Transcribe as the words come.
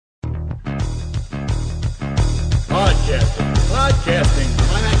Broadcasting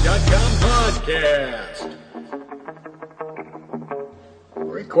MyMac.com podcast.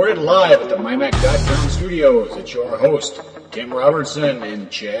 Recorded live at the MyMac.com studios. It's your host, Tim Robertson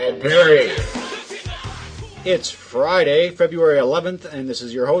and Chad Perry. It's Friday, February 11th, and this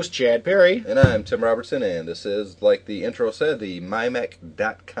is your host, Chad Perry. And I'm Tim Robertson, and this is, like the intro said, the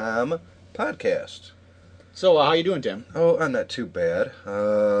MyMac.com podcast. So, how you doing, Tim? Oh, I'm not too bad.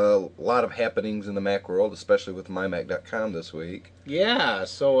 A lot of happenings in the Mac world, especially with MyMac.com this week. Yeah,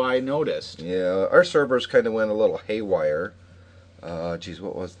 so I noticed. Yeah, our servers kind of went a little haywire.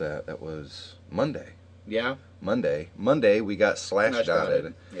 What was that? That was Monday. Yeah? Monday, we got slash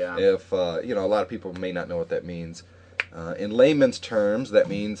dotted. Yeah. If, a lot of people may not know what that means. In layman's terms, that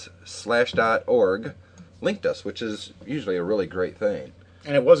means slash.org linked us, which is usually a really great thing.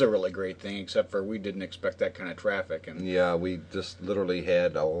 And it was a really great thing, except for we didn't expect that kind of traffic. And yeah, we just literally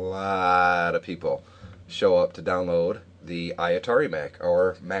had a lot of people show up to download the iAtari Mac,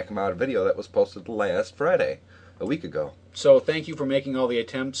 or Mac Mod video that was posted last Friday, a week ago. So thank you for making all the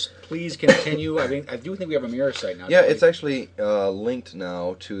attempts. Please continue. I do think we have a mirror site now. Yeah, it's actually linked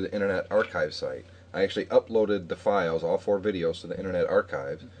now to the Internet Archive site. I actually uploaded the files, all 4 videos, to the Internet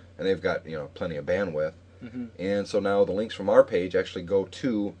Archive, and they've got plenty of bandwidth. Mm-hmm. And so now the links from our page actually go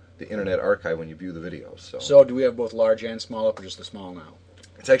to the Internet Archive when you view the videos. So do we have both large and small up, or just the small now?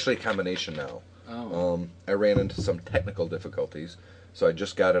 It's actually a combination now. Oh. I ran into some technical difficulties, so I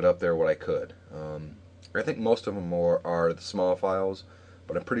just got it up there what I could. I think most of them are the small files,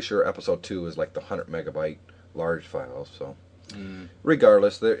 but I'm pretty sure episode 2 is like the 100 megabyte large files. So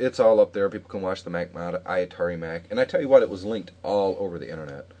regardless, it's all up there. People can watch the Mac Mod, iAtari Mac, and I tell you what, it was linked all over the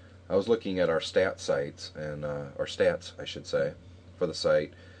internet. I was looking at our stat sites, and our stats, I should say, for the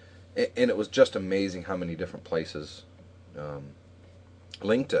site, and it was just amazing how many different places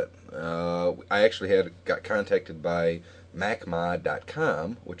linked it. I actually got contacted by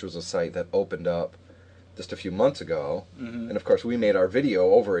MacMod.com, which was a site that opened up just a few months ago, and of course we made our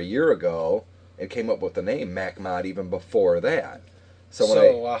video over a year ago and came up with the name MacMod even before that.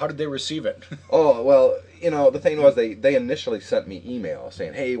 So how did they receive it? Oh, well, the thing was they initially sent me email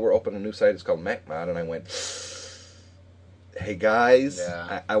saying, hey, we're opening a new site, it's called MacMod, and I went, hey guys,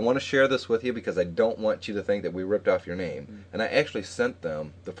 yeah. I want to share this with you because I don't want you to think that we ripped off your name. And I actually sent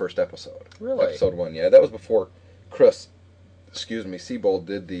them the first episode. Really? Episode 1, yeah. That was before Chris, Seabold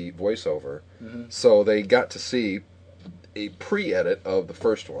did the voiceover. Mm-hmm. So they got to see a pre-edit of the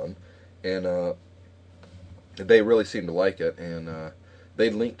first one, and they really seemed to like it, and they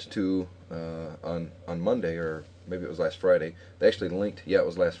linked to, on Monday, or maybe it was last Friday, they actually linked, it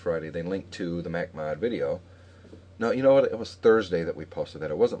was last Friday, they linked to the Mac Mod video. No, you know what, it was Thursday that we posted that.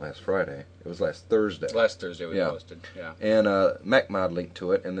 It wasn't last Friday, it was last Thursday. Last Thursday we posted, yeah. And Mac Mod linked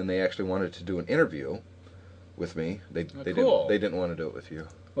to it, and then they actually wanted to do an interview with me. They didn't want to do it with you.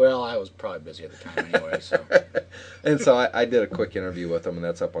 Well, I was probably busy at the time anyway, so. And so I did a quick interview with them, and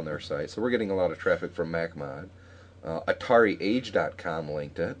that's up on their site. So we're getting a lot of traffic from Mac Mod. AtariAge.com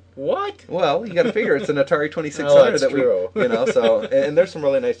linked it. What? Well, you got to figure it's an Atari 2600. Oh, that's true. So and there's some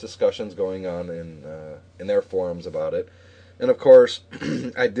really nice discussions going on in their forums about it. And of course,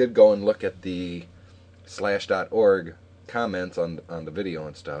 I did go and look at the slash.org comments on the video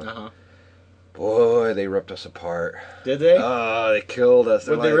and stuff. Uh-huh. Boy, they ripped us apart. Did they? Oh, they killed us.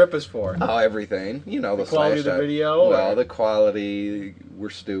 What did they rip us for? Oh, everything. The quality of the video? Well, the quality. We're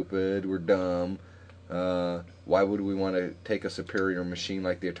stupid. We're dumb. Why would we want to take a superior machine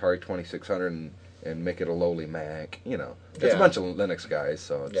like the Atari 2600 and make it a lowly Mac? It's a bunch of Linux guys,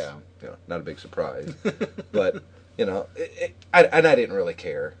 so it's not a big surprise. But I didn't really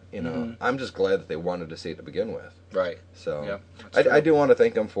care. I'm just glad that they wanted to see it to begin with. Right. So I do want to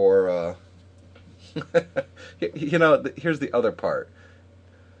thank them for. Here's the other part.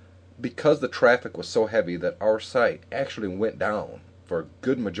 Because the traffic was so heavy that our site actually went down for a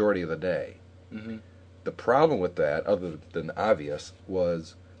good majority of the day. Mm-hmm. The problem with that, other than obvious,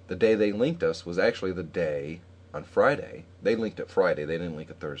 was the day they linked us was actually the day on Friday. They linked it Friday. They didn't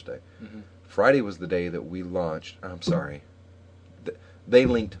link it Thursday. Mm-hmm. Friday was the day that we launched. I'm sorry. They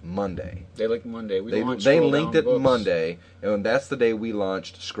linked Monday. They linked Monday. They linked it Monday, and that's the day we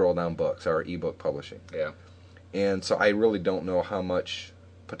launched Scroll Down Books, our ebook publishing. Yeah. And so I really don't know how much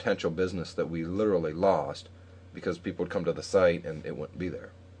potential business that we literally lost because people would come to the site and it wouldn't be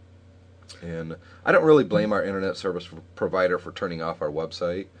there. And I don't really blame our internet service provider for turning off our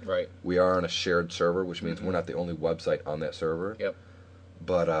website. Right. We are on a shared server, which means we're not the only website on that server. Yep.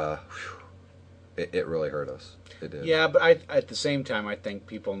 But it really hurt us. It did. Yeah, but at the same time, I think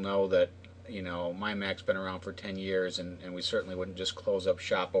people know that, my Mac's been around for 10 years, and we certainly wouldn't just close up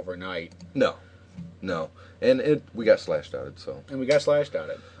shop overnight. No. No. And we got slashed outed, so. And we got slashed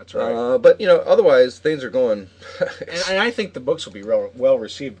outed. That's right. But, otherwise, things are going... and I think the books will be well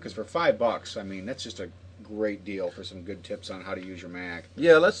received, because for $5, I mean, that's just a great deal for some good tips on how to use your Mac.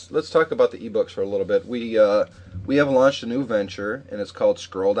 Yeah, let's talk about the ebooks for a little bit. We have launched a new venture, and it's called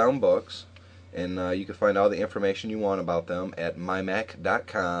Scroll Down Books. And you can find all the information you want about them at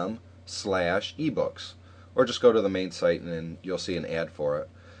mymac.com/ebooks. Or just go to the main site, and then you'll see an ad for it.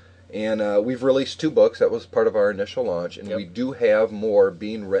 And we've released 2 books. That was part of our initial launch, and we do have more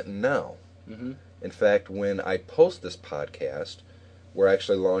being written now. Mm-hmm. In fact, when I post this podcast, we're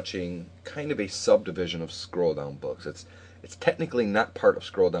actually launching kind of a subdivision of Scroll Down Books. It's technically not part of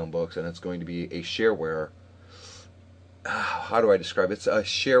Scroll Down Books, and it's going to be a shareware. How do I describe it? It's a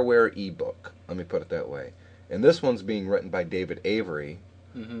shareware ebook. Let me put it that way. And this one's being written by David Avery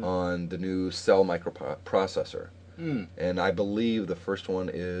on the new Cell microprocessor. Mm. And I believe the first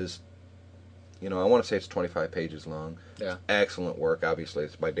one is, I want to say it's 25 pages long. Yeah. Excellent work. Obviously,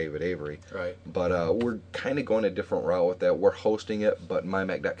 it's by David Avery. Right. But we're kind of going a different route with that. We're hosting it, but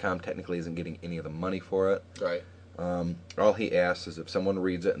mymac.com technically isn't getting any of the money for it. Right. All he asks is if someone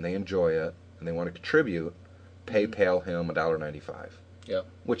reads it and they enjoy it and they want to contribute, PayPal him $1.95. Yep.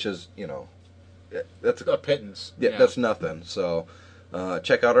 Which is, that's a pittance. Yeah, that's nothing. So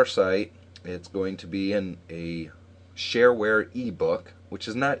check out our site. It's going to be in a shareware ebook, which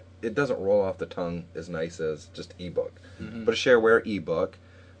is not, it doesn't roll off the tongue as nice as just ebook, but a shareware ebook.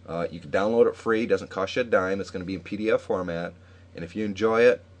 You can download it free, doesn't cost you a dime. It's going to be in PDF format, and if you enjoy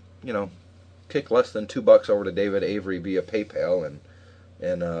it, kick less than $2 over to David Avery via PayPal, and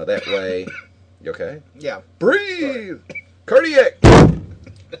that way, you okay? Yeah. Breathe, cardiac,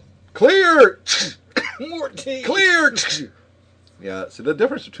 clear, more tea, clear. Yeah. So the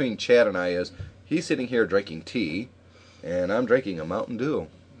difference between Chad and I is he's sitting here drinking tea, and I'm drinking a Mountain Dew.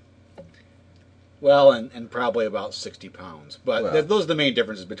 Well, and probably about 60 pounds. But Well, those are the main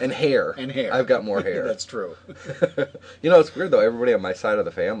differences between... And hair. And hair. I've got more hair. That's true. It's weird, though. Everybody on my side of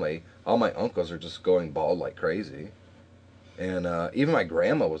the family, all my uncles are just going bald like crazy. And even my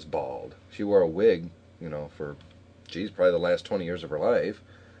grandma was bald. She wore a wig, for, probably the last 20 years of her life.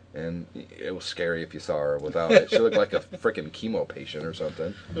 And it was scary if you saw her without it. She looked like a freaking chemo patient or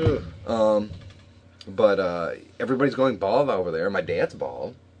something. But everybody's going bald over there. My dad's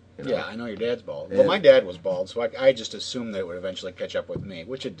bald. Yeah, I know your dad's bald. Well, my dad was bald, so I just assumed that it would eventually catch up with me,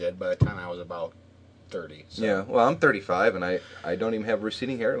 which it did by the time I was about 30. So. Yeah, well, I'm 35, and I don't even have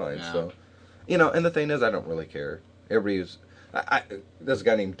receding hairlines. Yeah. So, and the thing is, I don't really care. Everybody's... There's a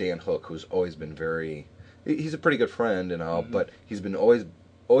guy named Dan Hook who's always been very... He's a pretty good friend and all, but he's been always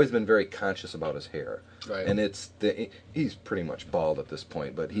been very conscious about his hair. Right. And he's pretty much bald at this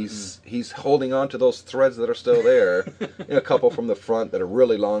point, but he's holding on to those threads that are still there. A couple from the front that are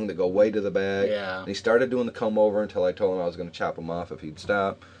really long that go way to the back. Yeah. And he started doing the comb over until I told him I was going to chop him off if he'd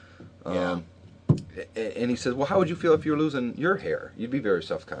stop. And he says, well, how would you feel if you were losing your hair? You'd be very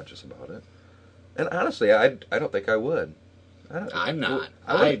self-conscious about it. And honestly, I don't think I would. I'm not.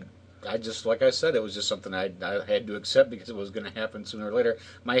 I just, like I said, it was just something I had to accept because it was going to happen sooner or later.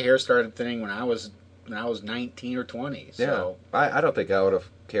 My hair started thinning when I was 19 or 20. So. Yeah, I don't think I would have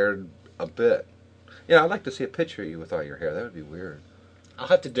cared a bit. I'd like to see a picture of you with all your hair. That would be weird. I'll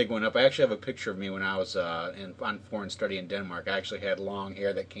have to dig one up. I actually have a picture of me when I was on foreign study in Denmark. I actually had long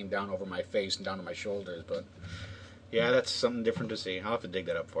hair that came down over my face and down to my shoulders. But, yeah, that's something different to see. I'll have to dig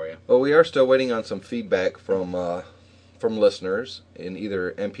that up for you. Well, we are still waiting on some feedback from listeners in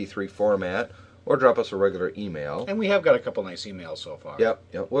either MP3 format or drop us a regular email. And we have got a couple nice emails so far. Yep.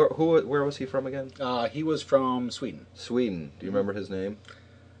 Where was he from again? He was from Sweden. Sweden. Do you remember his name?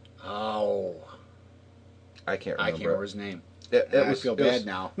 Oh. I can't remember. I can't remember his name. I feel bad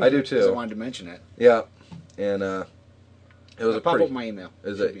now. I do too. Because I wanted to mention it. Yeah. And it was I'll pop up my email.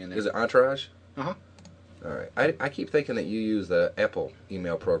 Is it Entourage? Uh-huh. All right. I keep thinking that you use the Apple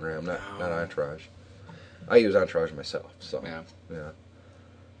email program, not Entourage. I use Entourage myself, so yeah.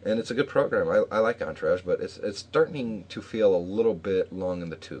 And it's a good program. I like Entourage, but it's starting to feel a little bit long in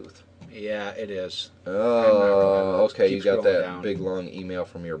the tooth. Yeah, it is. Oh, okay. You got that down. big long email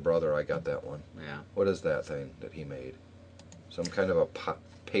from your brother. I got that one. Yeah. What is that thing that he made? Some kind of a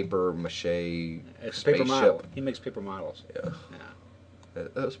paper mache It's paper model. He makes paper models. Yeah. Yeah.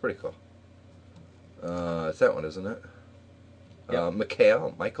 That was pretty cool. It's that one, isn't it? Yep.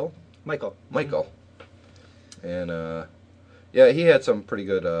 Michael. Mm-hmm. And he had some pretty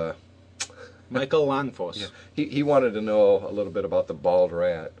good. Michael Longfoss. Yeah. He wanted to know a little bit about the bald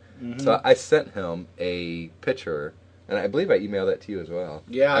rat, so I sent him a picture, and I believe I emailed that to you as well.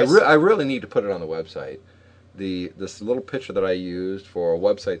 Yeah, I really need to put it on the website, this little picture that I used for a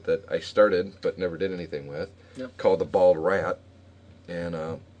website that I started but never did anything with, called The Bald Rat,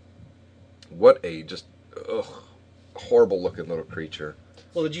 and what a just horrible looking little creature.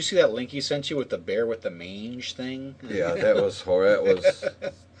 Well, did you see that link he sent you with the bear with the mange thing? Yeah, that was horrible. That was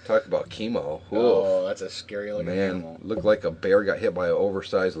talk about chemo. Oh, that's a scary looking Man, animal. looked like a bear got hit by an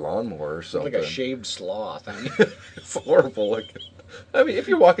oversized lawnmower or something. Like a shaved sloth. I mean, it's horrible looking. I mean, if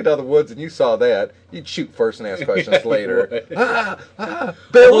you're walking down the woods and you saw that, you'd shoot first and ask questions later. Bear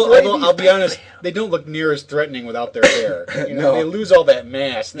with although I'll be honest, they don't look near as threatening without their hair. You know, No. they lose all that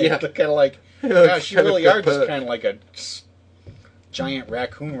mass. And they look kind of like, gosh, you really are just kind of like a giant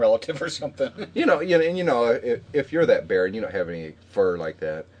raccoon relative or something. If you're that bear and you don't have any fur like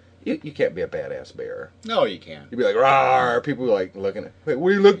that, you can't be a badass bear. No, you can't. You'd be like, rawr. People be like looking at, wait, what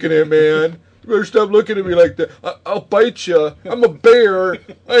are you looking at, man? You better stop looking at me like that. I'll bite you. I'm a bear.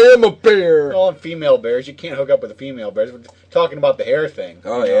 I am a bear. All female bears, you can't hook up with the female bears. We're talking about the hair thing.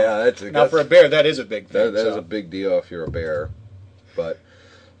 Oh, yeah. Now, for a bear, that is a big thing. That is a big deal if you're a bear. But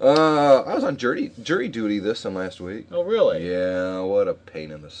I was on jury duty this and last week. Oh, really? Yeah, what a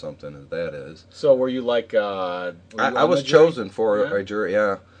pain in the something that is. So were you like... I was chosen for Yeah? a jury,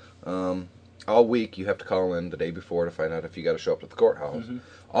 yeah. All week you have to call in the day before to find out if you got to show up to the courthouse. Mm-hmm.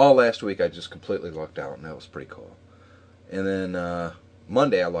 All last week I just completely lucked out, and that was pretty cool. And then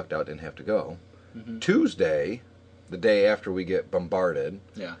Monday I lucked out, didn't have to go. Mm-hmm. Tuesday, the day after we get bombarded,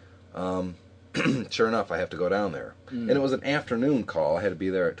 Yeah. sure enough I have to go down there. Mm. And it was an afternoon call. I had to be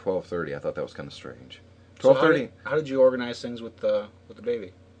there at 12:30. I thought that was kind of strange. So 12:30. how did you organize things with the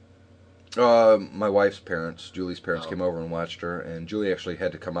baby? My wife's parents, Julie's parents, Oh. came over and watched her, and Julie actually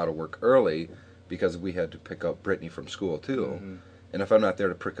had to come out of work early because we had to pick up Brittany from school too. Mhm. And if I'm not there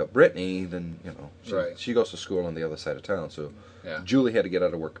to pick up Brittany, then Right. she goes to school on the other side of town. So Yeah. Julie had to get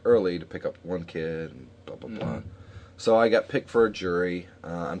out of work early to pick up one kid, and blah blah blah. Mhm. So I got picked for a jury.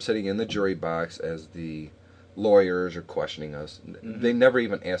 I'm sitting in the jury box as the lawyers are questioning us. Mhm. They never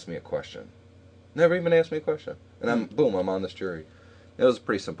even asked me a question. Never even asked me a question. And I'm on this jury. It was a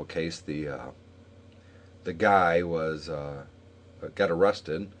pretty simple case. The guy was got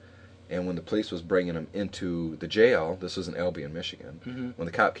arrested, and when the police was bringing him into the jail, this was in Albion, Michigan. Mm-hmm. When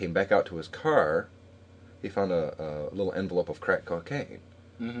the cop came back out to his car, he found a little envelope of crack cocaine,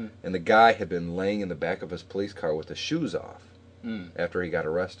 Mm-hmm. and the guy had been laying in the back of his police car with his shoes off Mm. after he got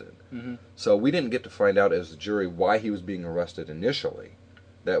arrested. Mm-hmm. So we didn't get to find out as a jury why he was being arrested initially.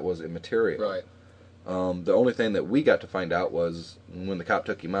 That was immaterial. Right. The only thing that we got to find out was when the cop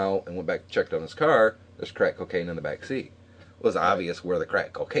took him out and went back to check on his car, there's crack cocaine in the back seat. It was obvious where the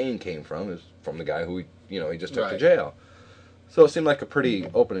crack cocaine came from. It was from the guy who he just took to Right. jail. So it seemed like a pretty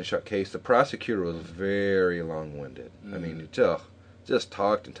open and shut case. The prosecutor was very long-winded. I mean, he just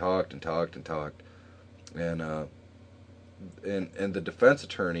talked and talked and talked and talked, and the defense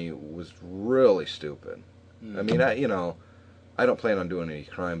attorney was really stupid. Mm. I mean, I don't plan on doing any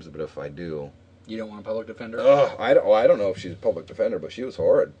crimes, but if I do, You don't want a public defender? I don't know if she's a public defender, but she was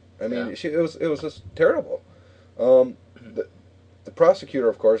horrid. I mean, Yeah. it was just terrible. The prosecutor,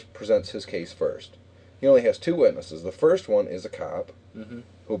 of course, presents his case first. He only has two witnesses. The first one is a cop Mm-hmm.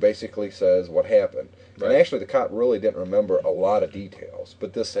 who basically says what happened. Right. And actually, the cop really didn't remember a lot of details,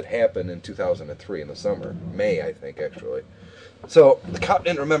 but this had happened in 2003 in the summer, May, I think, actually. So the cop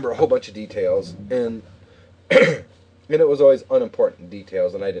didn't remember a whole bunch of details, and and it was always unimportant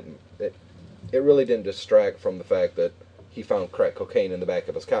details, and it really didn't distract from the fact that he found crack cocaine in the back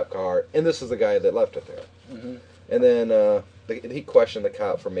of his cop car, and this is the guy that left it there. Mm-hmm. And then he questioned the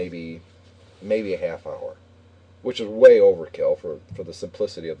cop for maybe a half hour, which is way overkill for the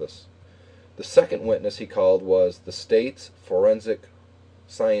simplicity of this. The second witness he called was the state's forensic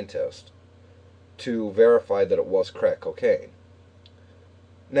scientist to verify that it was crack cocaine.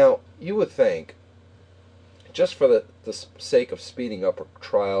 Now, you would think, just for the sake of speeding up a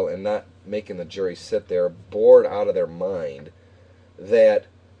trial and not making the jury sit there bored out of their mind, that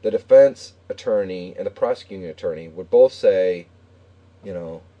the defense attorney and the prosecuting attorney would both say,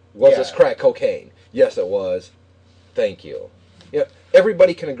 was this crack cocaine? Yes, it was. Thank you. Yeah,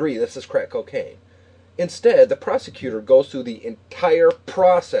 everybody can agree this is crack cocaine. Instead, the prosecutor goes through the entire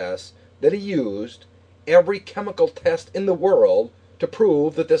process that he used, every chemical test in the world, to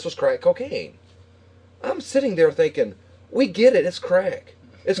prove that this was crack cocaine. I'm sitting there thinking, we get it, it's crack.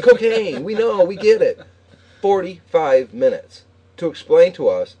 It's cocaine, we know, we get it. 45 minutes to explain to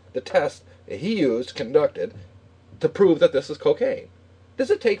us the test that he conducted, to prove that this is cocaine. Does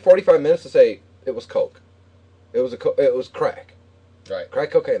it take 45 minutes to say it was coke? It was crack. Right.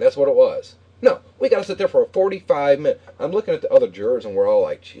 Crack cocaine, that's what it was. No, we got to sit there for 45 minutes. I'm looking at the other jurors and we're all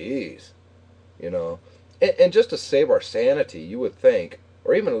like, geez. And just to save our sanity, you would think,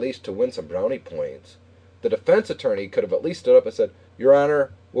 or even at least to win some brownie points, the defense attorney could have at least stood up and said, Your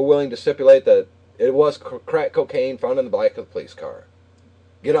Honor, we're willing to stipulate that it was crack cocaine found in the back of the police car.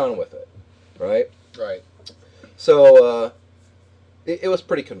 Get on with it. Right? Right. So, it was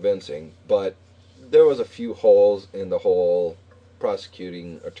pretty convincing, but there was a few holes in the whole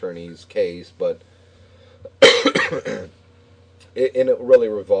prosecuting attorney's case, but it really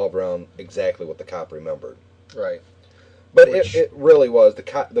revolved around exactly what the cop remembered. Right. But it really was.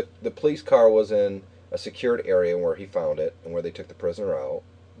 The police car was in a secured area where he found it and where they took the prisoner out.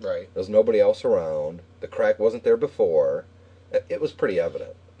 Right. There was nobody else around. The crack wasn't there before. It was pretty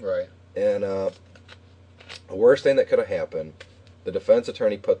evident. Right. And the worst thing that could have happened, the defense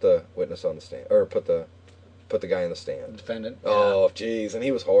attorney put the witness on the stand, or put the guy in the stand. Defendant. Oh, jeez, and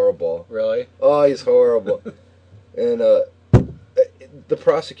he was horrible. Really? Oh, he's horrible. And the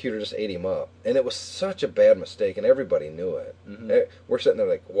prosecutor just ate him up, and it was such a bad mistake, and everybody knew it. Mm-hmm. We're sitting there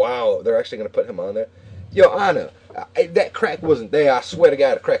like, wow, they're actually going to put him on there? Yo, Anna, that crack wasn't there. I swear to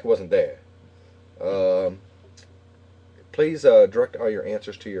God, the crack wasn't there. Please direct all your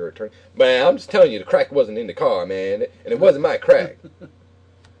answers to your attorney. Man, I'm just telling you, the crack wasn't in the car, man, and it wasn't my crack.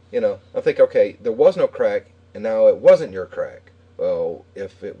 I think, okay, there was no crack, and now it wasn't your crack. Well,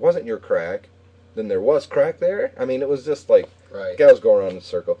 if it wasn't your crack, then there was crack there? I mean, it was just like, right. The guy was going around in a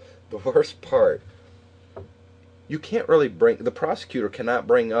circle. The worst part, you can't really the prosecutor cannot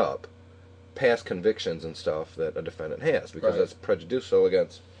bring up past convictions and stuff that a defendant has, because that's prejudicial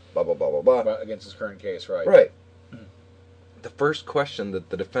against blah, blah, blah, blah, blah. Against his current case, right. Right. The first question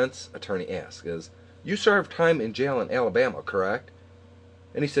that the defense attorney asks is, you served time in jail in Alabama, correct?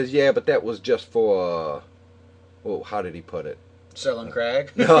 And he says, yeah, but that was just for, how did he put it? Selling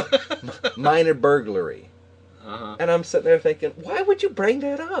crack? No, minor burglary. Uh-huh. And I'm sitting there thinking, why would you bring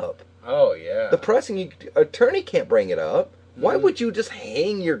that up? Oh, yeah. The prosecuting attorney can't bring it up. Why would you just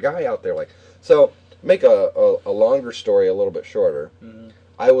hang your guy out there like? So, make a longer story a little bit shorter. Mm-hmm.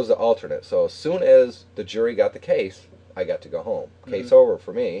 I was the alternate, so as soon as the jury got the case, I got to go home. Case over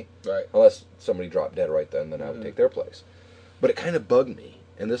for me. Right. Unless somebody dropped dead right then I would take their place. But it kind of bugged me,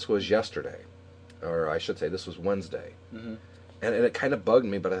 and this was yesterday, or I should say this was Wednesday. Mm-hmm. And it kind of bugged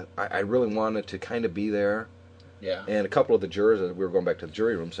me, but I really wanted to kind of be there. Yeah. And a couple of the jurors, as we were going back to the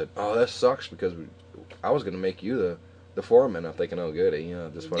jury room, said, "Oh, that sucks because I was going to make you the foreman." I'm thinking, "Oh, goody,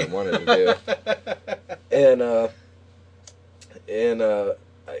 that's what I wanted to do." And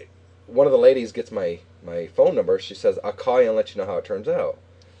one of the ladies gets my phone number. She says, "I'll call you and let you know how it turns out."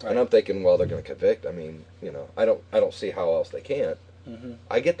 Right. And I'm thinking, well, they're going to convict. I mean, I don't see how else they can't. Mm-hmm.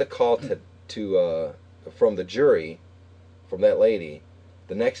 I get the call to from the jury, from that lady,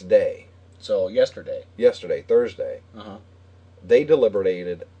 the next day. So yesterday, Thursday. Uh-huh. They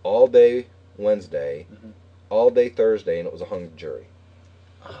deliberated all day Wednesday, all day Thursday, and it was a hung jury.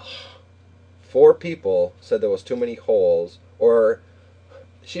 4 people said there was too many holes, or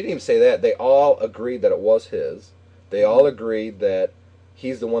she didn't even say that. They all agreed that it was his. They all agreed that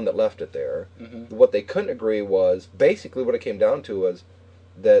he's the one that left it there. Mm-hmm. What they couldn't agree was, basically what it came down to was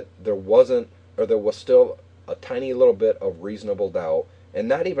that there was still a tiny little bit of reasonable doubt. And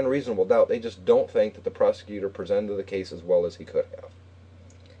not even reasonable doubt, they just don't think that the prosecutor presented the case as well as he could have.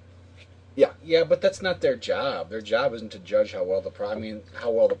 Yeah. Yeah, but that's not their job. Their job isn't to judge how well the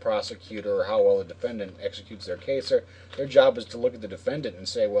prosecutor or how well the defendant executes their case. Their job is to look at the defendant and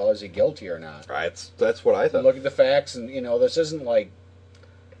say, well, is he guilty or not? Right. That's what I thought. And look at the facts, and this isn't like,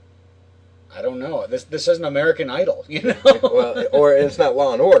 I don't know. This isn't American Idol, Well, or it's not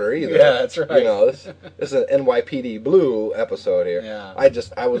Law and Order either. Yeah, that's right. This is an NYPD Blue episode here. Yeah.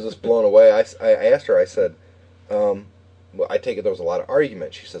 I was just blown away. I asked her. I said, well, I take it there was a lot of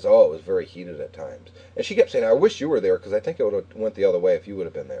argument. She says, oh, it was very heated at times, and she kept saying, I wish you were there because I think it would have went the other way if you would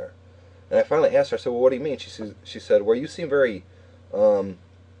have been there. And I finally asked her. I said, well, what do you mean? She said, well, you seem very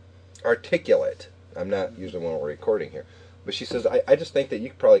articulate. I'm not usually when we're recording here. But she says, I just think that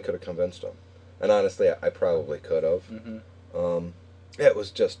you probably could have convinced him. And honestly, I probably could have. Mm-hmm. It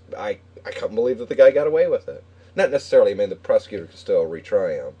was just, I couldn't believe that the guy got away with it. Not necessarily, I mean, the prosecutor could still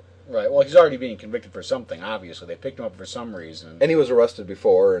retry him. Right, well, he's already being convicted for something, obviously. They picked him up for some reason. And he was arrested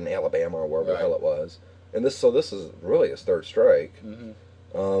before in Alabama or wherever the hell it was. And this is really his third strike.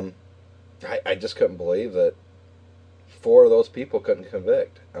 Mm-hmm. I just couldn't believe that 4 of those people couldn't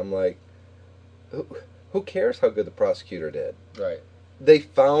convict. I'm like, who cares how good the prosecutor did? Right. They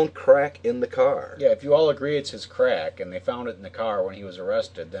found crack in the car. Yeah, if you all agree it's his crack, and they found it in the car when he was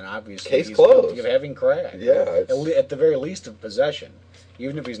arrested, then obviously case he's closed. guilty of having crack. Yeah. At the very least of possession,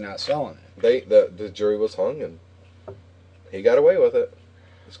 even if he's not selling it. The jury was hung, and he got away with it.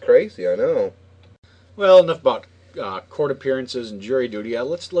 It's crazy, I know. Well, enough about court appearances and jury duty.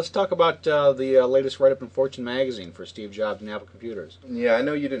 Let's talk about the latest write-up in Fortune magazine for Steve Jobs and Apple computers. Yeah, I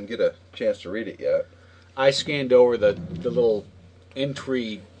know you didn't get a chance to read it yet. I scanned over the little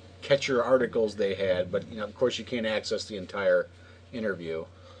entry catcher articles they had, but of course, you can't access the entire interview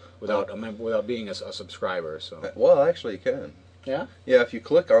without being a subscriber. So Well, actually, you can. yeah, Yeah, if you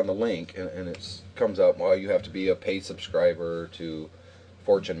click on the link and it comes up, well, you have to be a paid subscriber to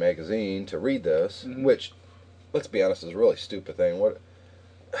Fortune magazine to read this, which, let's be honest, is a really stupid thing.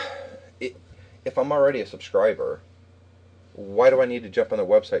 If I'm already a subscriber, why do I need to jump on the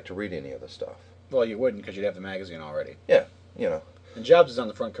website to read any of this stuff? well, you wouldn't because you'd have the magazine already. Yeah, you know. And Jobs is on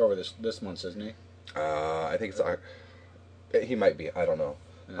the front cover this month, isn't he? I think he might be. I don't know.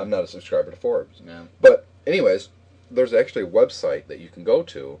 Yeah. I'm not a subscriber to Forbes. Yeah. But anyways, there's actually a website that you can go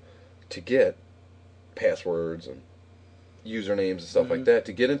to get passwords and usernames and stuff like that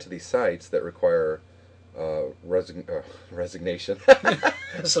to get into these sites that require resignation.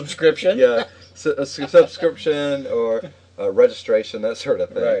 Subscription. Yeah, a subscription or registration, that sort of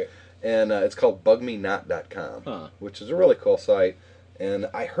thing. Right. And it's called bugmenot.com, which is a really cool site. And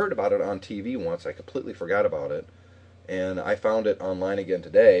I heard about it on TV once. I completely forgot about it. And I found it online again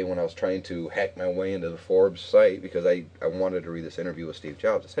today when I was trying to hack my way into the Forbes site because I wanted to read this interview with Steve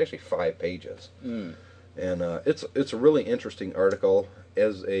Jobs. It's actually 5 pages. And it's a really interesting article.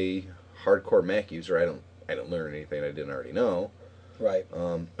 As a hardcore Mac user, I didn't learn anything I didn't already know. Right.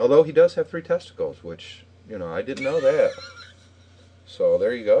 Although he does have 3 testicles, which, I didn't know that. So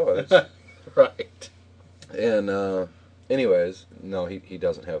there you go. Right. And anyways, no, he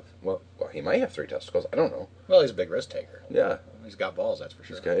doesn't have. Well, he might have 3 testicles. I don't know. Well, he's a big risk taker. Yeah, He's got balls, that's for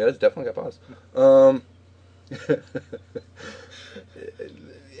sure. he's definitely got balls.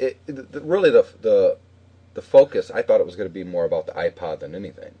 Really, the focus, I thought it was going to be more about the iPod than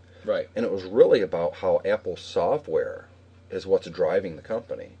anything. Right. And it was really about how Apple software is what's driving the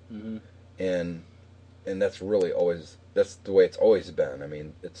company. And that's really that's the way it's always been. I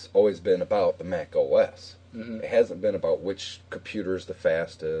mean, it's always been about the Mac OS. It hasn't been about which computer is the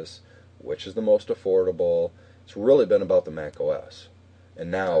fastest, which is the most affordable. It's really been about the Mac OS.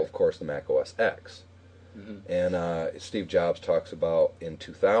 And now, of course, the Mac OS X. And Steve Jobs talks about in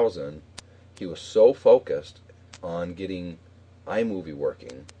 2000, he was so focused on getting iMovie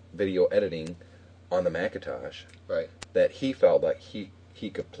working, video editing, on the Macintosh, Right. that he felt like he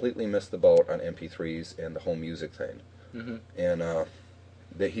completely missed the boat on MP3s and the home music thing. And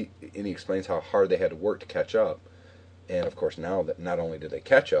that he explains how hard they had to work to catch up. And of course, now that not only did they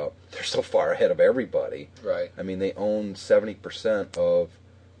catch up, they're so far ahead of everybody. Right. I mean, they own 70% of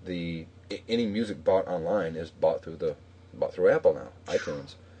any music bought online is bought through Apple now,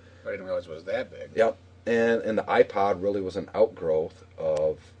 iTunes. I didn't realize it was that big. Yep. And the iPod really was an outgrowth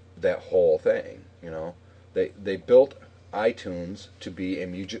of that whole thing. They built iTunes to be a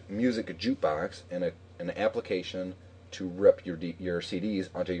music jukebox and an application to rip your CDs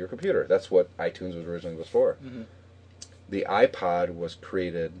onto your computer. That's what iTunes was for. The iPod was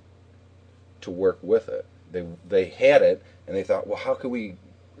created to work with it. They had it, and they thought, well, how could we?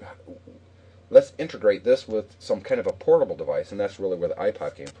 Let's integrate this with some kind of a portable device, and that's really where the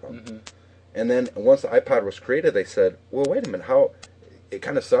iPod came from. And then once the iPod was created, they said, well, wait a minute, how? It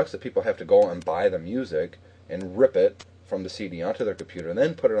kind of sucks that people have to go and buy the music and rip it from the CD onto their computer and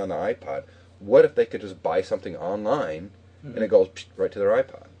then put it on the iPod. What if they could just buy something online and it goes right to their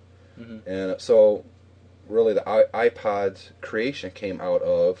iPod? And so really the iPod's creation came out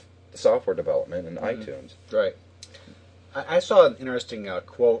of the software development and iTunes. Right. I saw an interesting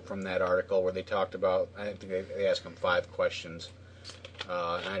quote from that article where they talked about, I think they asked him 5 questions,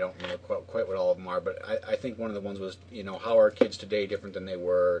 and I don't remember quite what all of them are, but I think one of the ones was, how are kids today different than they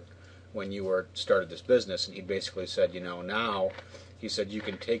were when you started this business? And he basically said, now, he said you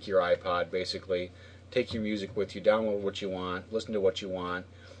can take your iPod, basically, take your music with you, download what you want, listen to what you want.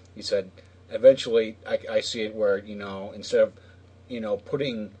 He said, eventually, I see it where, instead of,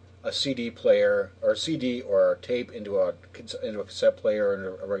 putting a CD player or a CD or a tape into a cassette player or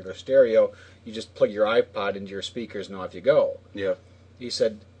into a regular stereo, you just plug your iPod into your speakers and off you go. Yeah. He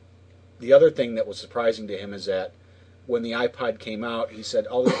said the other thing that was surprising to him is that when the iPod came out, he said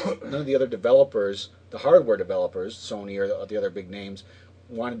none of the other developers, the hardware developers, Sony or the other big names,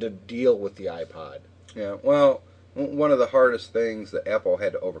 wanted to deal with the iPod. Yeah, well, one of the hardest things that Apple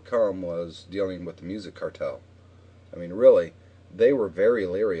had to overcome was dealing with the music cartel. I mean, really, they were very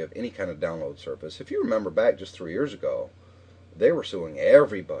leery of any kind of download service. If you remember back just 3 years ago, they were suing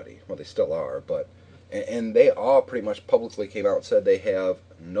everybody. Well, they still are, but and they all pretty much publicly came out and said they have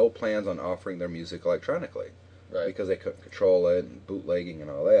no plans on offering their music electronically, Right. because they couldn't control it and bootlegging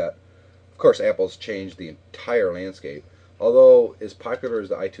and all that. Of course, Apple's changed the entire landscape. Although as popular as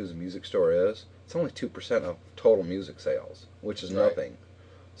the iTunes Music Store is, it's only 2% of total music sales, which is Right. nothing.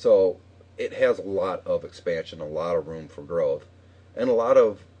 So it has a lot of expansion, a lot of room for growth, and a lot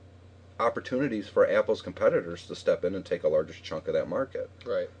of opportunities for Apple's competitors to step in and take a larger chunk of that market.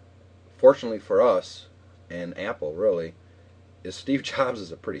 Right. Fortunately for us, and Apple really, is Steve Jobs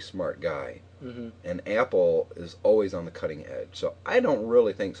is a pretty smart guy. Mm-hmm. And Apple is always on the cutting edge. So I don't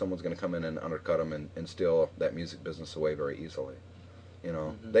really think someone's going to come in and undercut them and steal that music business away very easily. You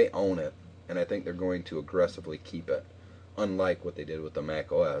know, they own it, and I think they're going to aggressively keep it, unlike what they did with the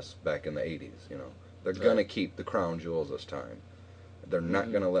Mac OS back in the 80s. You know, they're going to keep the crown jewels this time. They're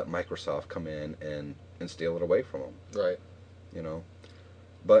not going to let Microsoft come in and steal it away from them. Right. You know,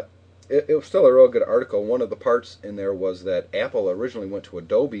 but it was still a real good article. One of the parts in there was that Apple originally went to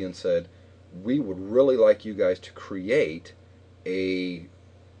Adobe and said, we would really like you guys to create a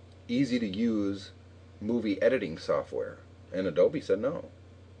easy to use movie editing software, and Adobe said no.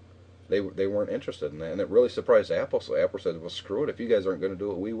 They weren't interested in that, and it really surprised Apple. So Apple said, well, screw it, if you guys aren't going to do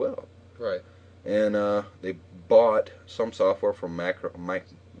it, we will. Right. And they bought some software from Macromedia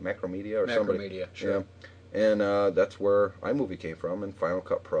or somebody. Macromedia, sure. Yeah. And that's where iMovie came from, and Final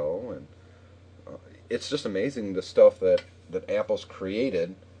Cut Pro, and it's just amazing the stuff that Apple's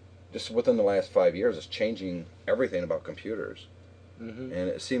created just within the last 5 years is changing everything about computers. Mm-hmm. And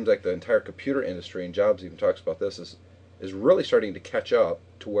it seems like the entire computer industry, and Jobs even talks about this, is really starting to catch up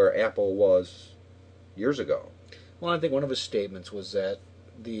to where Apple was years ago. Well, I think one of his statements was that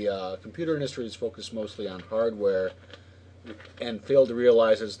the computer industry is focused mostly on hardware and failed to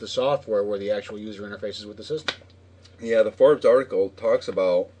realize it's the software where the actual user interfaces with the system. Yeah, the Forbes article talks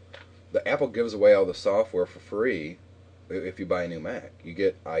about the Apple gives away all the software for free if you buy a new Mac. You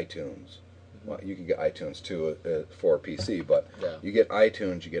get iTunes. Well, you can get iTunes too for a PC, but Yeah. you get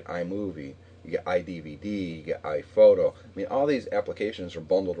iTunes, you get iMovie, you get iDVD, you get iPhoto. I mean, all these applications are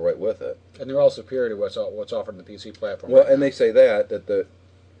bundled right with it. And they're all superior to what's offered in the PC platform. Well, right and now. they say that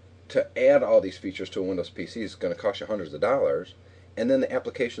to add all these features to a Windows PC is going to cost you hundreds of dollars, and then the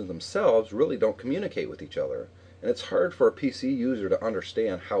applications themselves really don't communicate with each other. And it's hard for a PC user to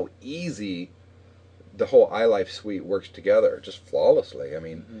understand how easy the whole iLife suite works together, just flawlessly. I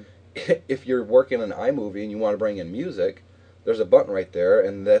mean, if you're working in iMovie and you want to bring in music, there's a button right there,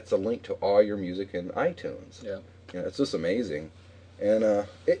 and that's a link to all your music in iTunes. Yeah. You know, it's just amazing. And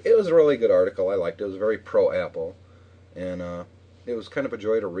it was a really good article. I liked it. It was very pro-Apple. And it was kind of a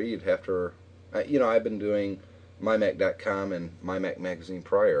joy to read after, I've been doing MyMac.com and MyMac Magazine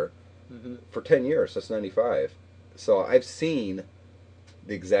prior for 10 years, since 95. So I've seen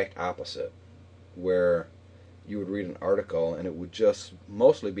the exact opposite, where you would read an article and it would just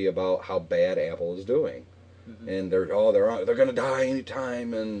mostly be about how bad Apple is doing. And they're going to die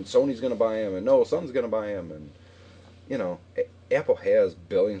anytime, and Sony's going to buy them, and no, Sony's going to buy them, and Apple has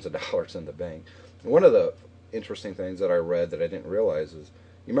billions of dollars in the bank. One of the interesting things that I read that I didn't realize is,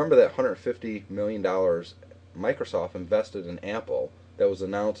 you remember that $150 million Microsoft invested in Apple that was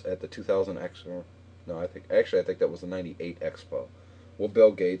announced at the 2000 Expo? No, I think that was the 98 Expo. Well,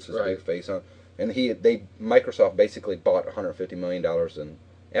 Bill Gates was big face on, and Microsoft basically bought $150 million in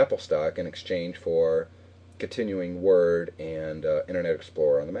Apple stock in exchange for continuing Word and Internet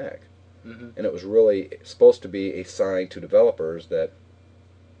Explorer on the Mac. And it was really supposed to be a sign to developers that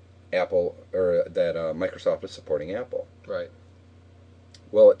Microsoft is supporting Apple. Right.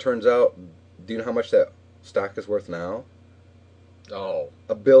 Well, it turns out, do you know how much that stock is worth now? Oh.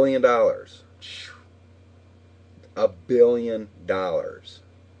 $1 billion. $1 billion.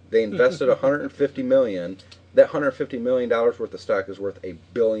 They invested $150 million. That $150 million worth of stock is worth $1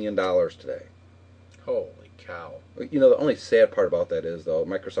 billion today. Holy cow. You know, the only sad part about that is, though,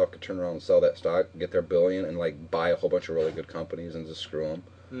 Microsoft could turn around and sell that stock, get their $1 billion, and buy a whole bunch of really good companies and just screw them.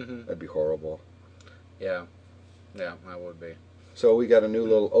 That'd be horrible. Yeah. Yeah, that would be. So we got a new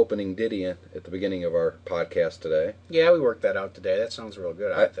little opening ditty at the beginning of our podcast today. Yeah, we worked that out today. That sounds real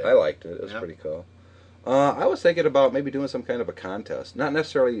good, I think. I liked it. It was pretty cool. I was thinking about maybe doing some kind of a contest. Not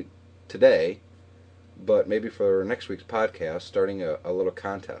necessarily today, but maybe for next week's podcast, starting a little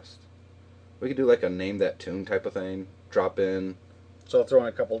contest. We could do a name that tune type of thing. Drop in. So throw in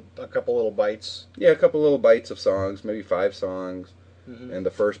a couple little bites. Yeah, a couple little bites of songs, maybe 5 songs. And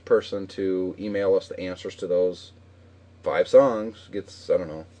the first person to email us the answers to those 5 songs gets, I don't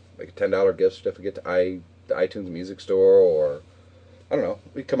know, a $10 gift certificate to the iTunes Music Store, or I don't know.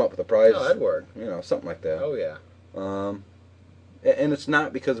 We come up with a prize. Oh, that'd work. Something like that. Oh, yeah. And it's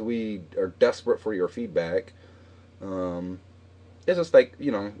not because we are desperate for your feedback. It's just like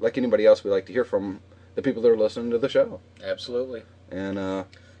anybody else, we like to hear from the people that are listening to the show. Absolutely. And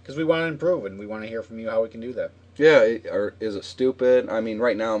because we want to improve, and we want to hear from you how we can do that. Yeah, or is it stupid? I mean,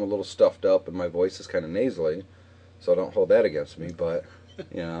 right now I'm a little stuffed up and my voice is kind of nasally, so don't hold that against me, but,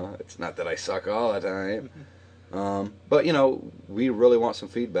 it's not that I suck all the time. But, we really want some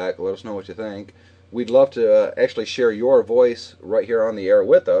feedback. Let us know what you think. We'd love to actually share your voice right here on the air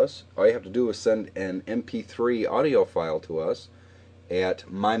with us. All you have to do is send an MP3 audio file to us at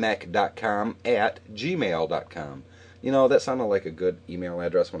mymac.com@gmail.com. That sounded like a good email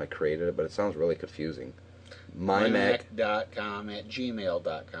address when I created it, but it sounds really confusing.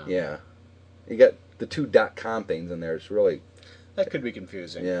 mymac.com@gmail.com. Yeah. You got the two .com things in there. It's really... That could be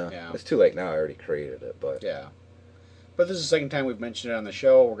confusing. Yeah. It's too late now. I already created it, but... Yeah. But this is the second time we've mentioned it on the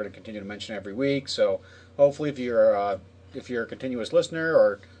show. We're going to continue to mention it every week. So hopefully, if you're a continuous listener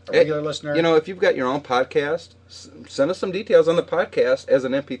or a regular listener, if you've got your own podcast, send us some details on the podcast as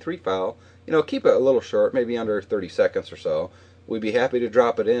an MP3 file. Keep it a little short, maybe under 30 seconds or so. We'd be happy to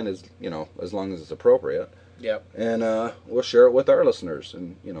drop it in as long as it's appropriate. Yep. And we'll share it with our listeners,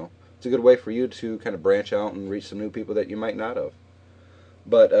 and it's a good way for you to kind of branch out and reach some new people that you might not have.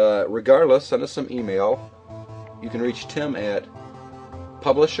 But regardless, send us some email. You can reach Tim at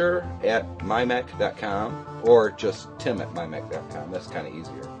publisher@mymac.com or just tim@mymac.com. That's kind of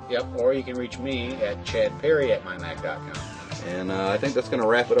easier. Yep, or you can reach me at chadperry@mymac.com. And I think that's going to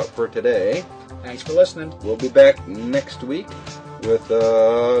wrap it up for today. Thanks for listening. We'll be back next week with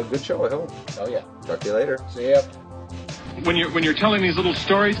a good show, I hope. Oh, yeah. Talk to you later. See ya. When you're telling these little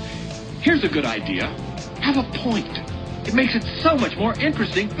stories, here's a good idea. Have a point. It makes it so much more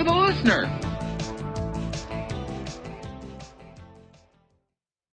interesting for the listener.